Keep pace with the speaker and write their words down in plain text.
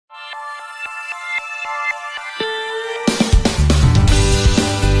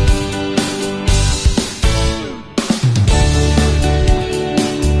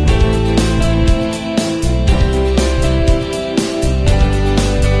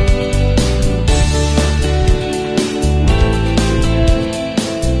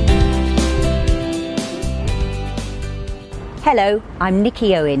Hello, I'm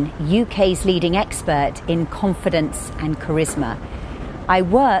Nikki Owen, UK's leading expert in confidence and charisma. I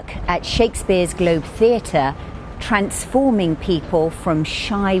work at Shakespeare's Globe Theatre, transforming people from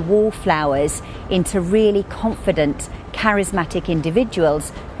shy wallflowers into really confident, charismatic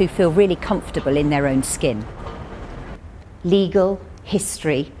individuals who feel really comfortable in their own skin. Legal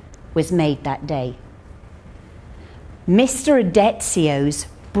history was made that day. Mr. Adezio's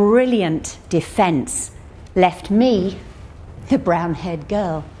brilliant defence left me, the brown-haired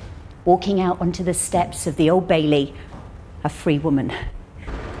girl, walking out onto the steps of the Old Bailey, a free woman.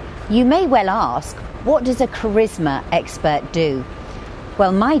 You may well ask, what does a charisma expert do?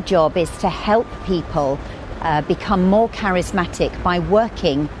 Well, my job is to help people become more charismatic by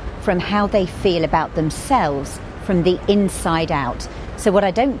working from how they feel about themselves from the inside out. So what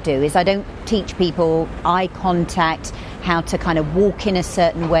I don't do is I don't teach people eye contact, how to kind of walk in a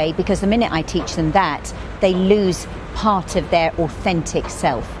certain way, because the minute I teach them that, they lose part of their authentic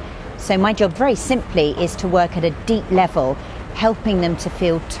self. So my job very simply is to work at a deep level, helping them to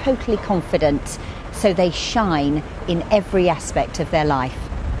feel totally confident so they shine in every aspect of their life.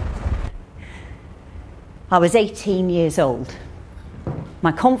 I was 18 years old.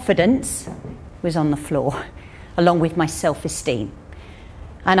 My confidence was on the floor, along with my self-esteem.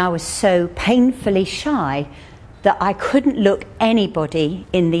 And I was so painfully shy that I couldn't look anybody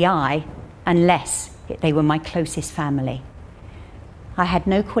in the eye unless they were my closest family. I had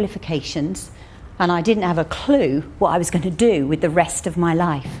no qualifications, and I didn't have a clue what I was going to do with the rest of my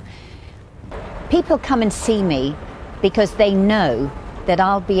life. People come and see me because they know that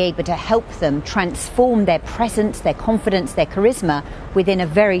I'll be able to help them transform their presence, their confidence, their charisma within a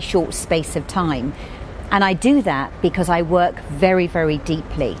very short space of time. And I do that because I work very, very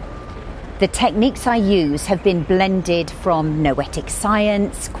deeply. The techniques I use have been blended from noetic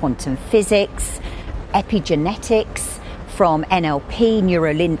science, quantum physics, epigenetics, from NLP,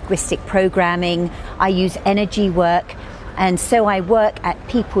 neuro-linguistic programming. I use energy work, and so I work at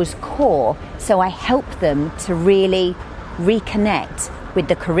people's core, so I help them to really reconnect with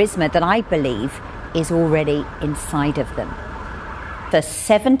the charisma that I believe is already inside of them. For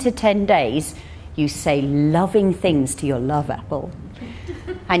 7 to 10 days, you say loving things to your love apple,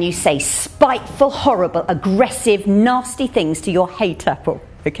 and you say spiteful, horrible, aggressive, nasty things to your hate apple,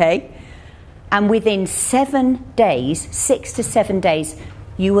 okay? And within 7 days, 6 to 7 days,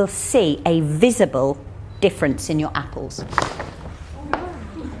 you will see a visible difference in your apples.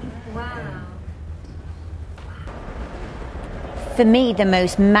 For me, the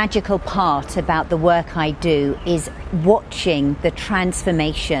most magical part about the work I do is watching the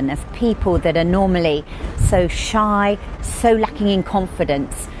transformation of people that are normally so shy, so lacking in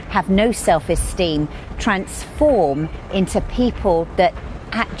confidence, have no self-esteem, transform into people that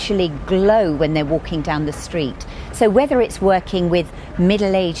actually glow when they're walking down the street. So whether it's working with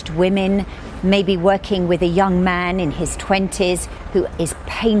middle-aged women, maybe working with a young man in his 20s who is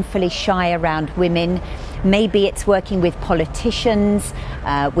painfully shy around women, maybe it's working with politicians,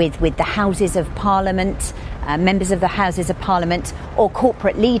 with the Houses of Parliament, members of the Houses of Parliament, or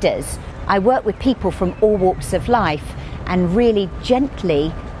corporate leaders. I work with people from all walks of life and really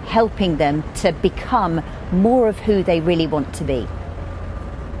gently helping them to become more of who they really want to be.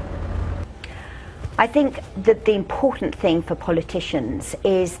 I think that the important thing for politicians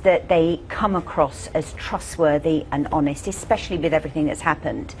is that they come across as trustworthy and honest, especially with everything that's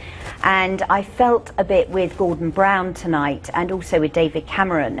happened. And I felt a bit with Gordon Brown tonight, and also with David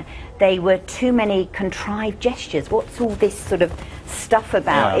Cameron. They were too many contrived gestures. What's all this sort of stuff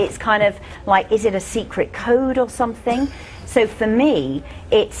about? Yeah. It's kind of like, is it a secret code or something? So for me,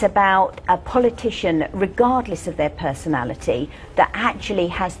 it's about a politician, regardless of their personality, that actually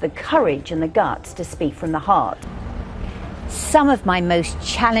has the courage and the guts to speak from the heart. Some of my most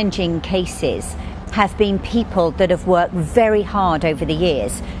challenging cases have been people that have worked very hard over the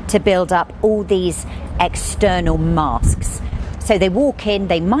years to build up all these external masks. So they walk in,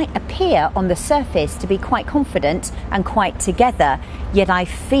 they might appear on the surface to be quite confident and quite together, yet I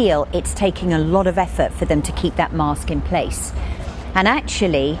feel it's taking a lot of effort for them to keep that mask in place. And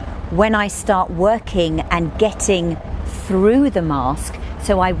actually, when I start working and getting through the mask,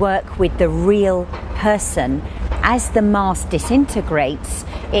 so I work with the real person, as the mask disintegrates,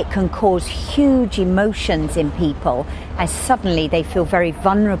 It can cause huge emotions in people as suddenly they feel very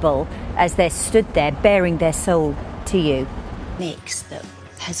vulnerable as they're stood there bearing their soul to you. Mix that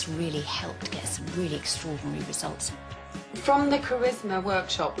has really helped get some really extraordinary results. From the charisma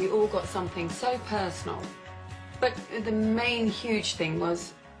workshop, we all got something so personal. But the main huge thing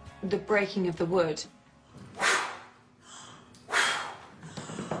was the breaking of the wood.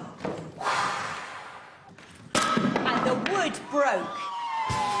 And the wood broke.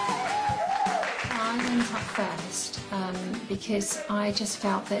 I went up first because I just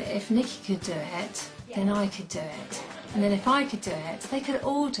felt that if Nikki could do it, then I could do it. And then if I could do it, they could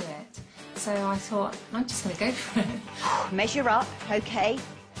all do it. So I thought, I'm just going to go for it. Measure up, okay?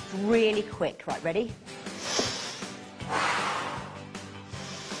 Really quick. Right, ready?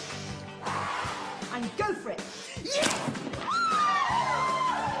 And go for it. Yes!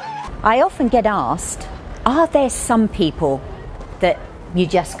 I often get asked, are there some people that you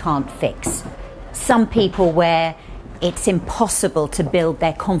just can't fix? Some people where it's impossible to build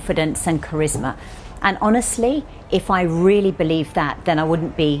their confidence and charisma. And honestly, if I really believed that, then I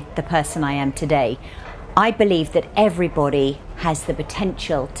wouldn't be the person I am today. I believe that everybody has the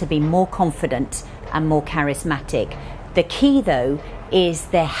potential to be more confident and more charismatic. The key, though, is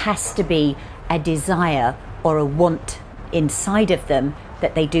there has to be a desire or a want inside of them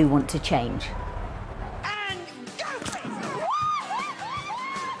that they do want to change. And go for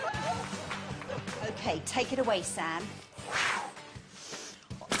it! Okay, take it away, Sam.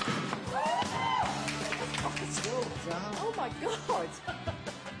 Oh my God! Well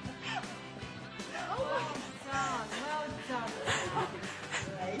done.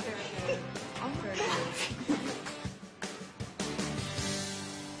 Very good. I'm very good.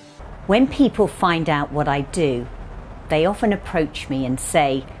 When people find out what I do, they often approach me and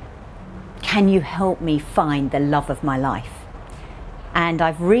say, can you help me find the love of my life? And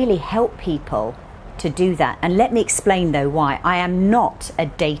I've really helped people to do that. And let me explain, though, why. I am not a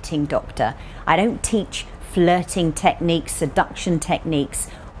dating doctor. I don't teach flirting techniques, seduction techniques.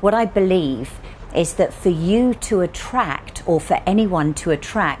 What I believe is that for you to attract, or for anyone to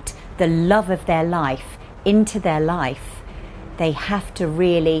attract the love of their life into their life, they have to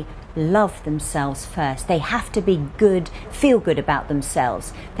really love themselves first. They have to be good, feel good about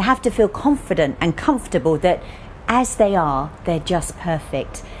themselves. They have to feel confident and comfortable that as they are, they're just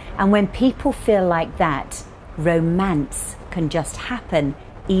perfect. And when people feel like that, romance can just happen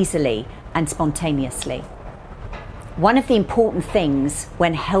easily and spontaneously. One of the important things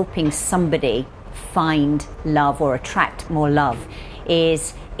when helping somebody find love or attract more love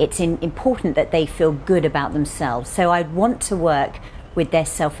is it's important that they feel good about themselves. So I'd want to work with their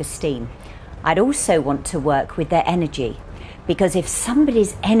self-esteem. I'd also want to work with their energy, because if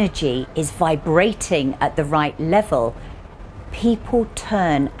somebody's energy is vibrating at the right level, people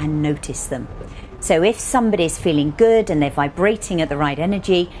turn and notice them. So if somebody's feeling good and they're vibrating at the right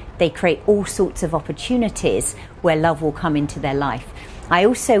energy, they create all sorts of opportunities where love will come into their life. I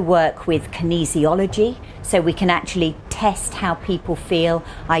also work with kinesiology, so we can actually test how people feel.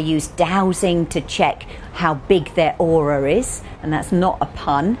 I use dowsing to check how big their aura is, and that's not a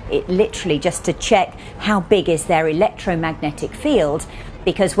pun. It literally just to check how big is their electromagnetic field,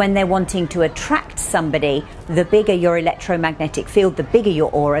 because when they're wanting to attract somebody, the bigger your electromagnetic field, the bigger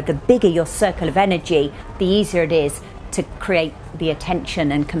your aura, the bigger your circle of energy, the easier it is to create the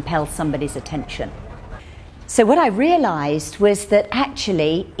attention and compel somebody's attention. So what I realized was that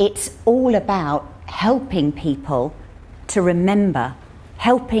actually it's all about helping people to remember,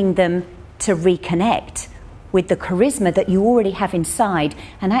 helping them to reconnect with the charisma that you already have inside.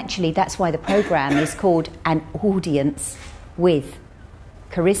 And actually that's why the program is called An Audience with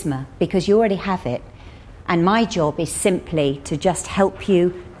Charisma, because you already have it. And my job is simply to just help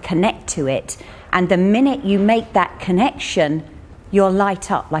you connect to it. And the minute you make that connection, you'll light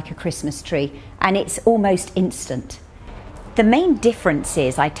up like a Christmas tree, and it's almost instant. The main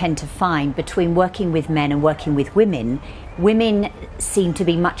differences I tend to find between working with men and working with women, women seem to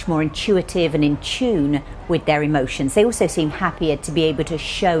be much more intuitive and in tune with their emotions. They also seem happier to be able to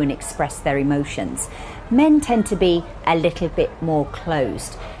show and express their emotions. Men tend to be a little bit more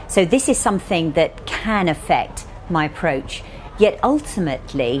closed. So this is something that can affect my approach. Yet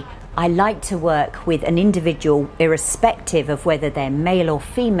ultimately, I like to work with an individual, irrespective of whether they're male or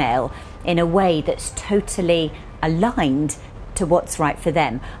female, in a way that's totally aligned to what's right for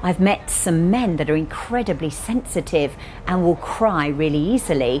them. I've met some men that are incredibly sensitive and will cry really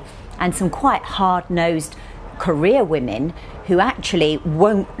easily, and some quite hard-nosed career women who actually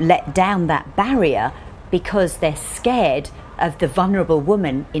won't let down that barrier because they're scared of the vulnerable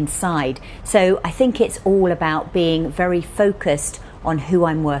woman inside. So I think it's all about being very focused on who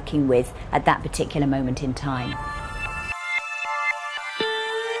I'm working with at that particular moment in time.